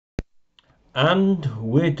And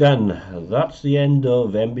we're done. That's the end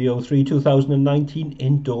of MBO3 2019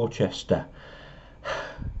 in Dorchester.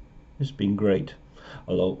 It's been great.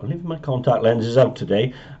 Although I'm leaving my contact lenses out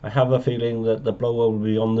today, I have a feeling that the blower will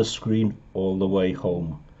be on the screen all the way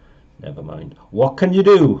home. Never mind. What can you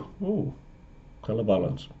do? Oh, colour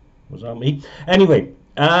balance. Was that me? Anyway,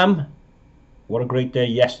 what a great day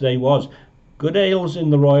yesterday was. Good ales in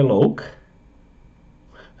the Royal Oak.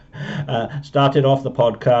 Started off the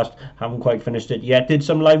podcast, haven't quite finished it yet. Did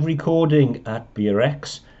some live recording at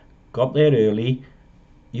Beerex. Got there early.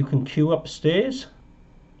 You can queue upstairs.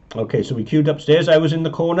 Okay, so we queued upstairs. I was in the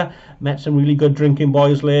corner, met some really good drinking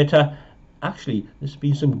boys later. Actually, there's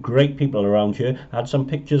been some great people around here. Had some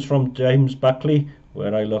pictures from James Buckley,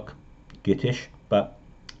 where I look gittish, but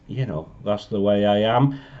you know, that's the way I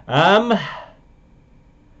am. A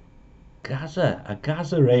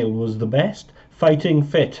Gazza ale was the best. Fighting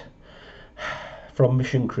Fit from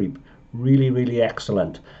Mission Creep. Really, really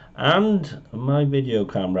excellent. And my video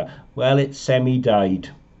camera, well, it semi-died.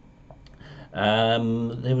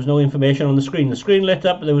 There was no information on the screen. The screen lit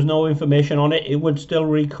up, but there was no information on it. It would still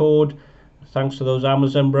record, thanks to those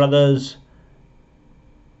Amazon brothers.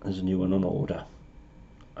 There's a new one on order.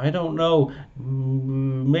 I don't know.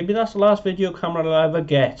 Maybe that's the last video camera I'll ever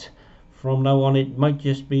get. From now on, it might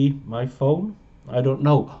just be my phone. I don't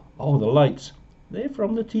know. Oh, the lights. They're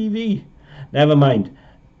from the TV. Never mind.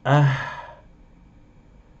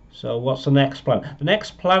 So what's the next plan? The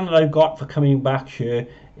next plan that I've got for coming back here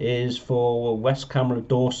is for West Camera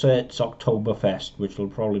Dorset's Oktoberfest, which will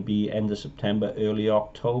probably be end of September, early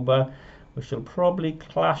October, which will probably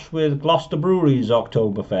clash with Gloucester Brewery's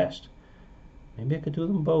Oktoberfest. Maybe I could do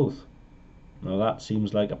them both. Now that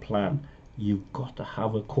seems like a plan. You've got to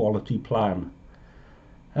have a quality plan.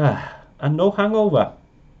 And no hangover.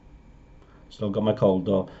 Still got my cold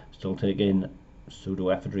though. Still taking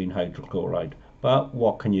pseudoephedrine hydrochloride. But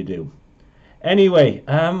what can you do? Anyway,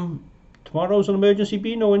 tomorrow's an emergency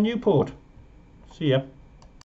Beano in Newport. See ya.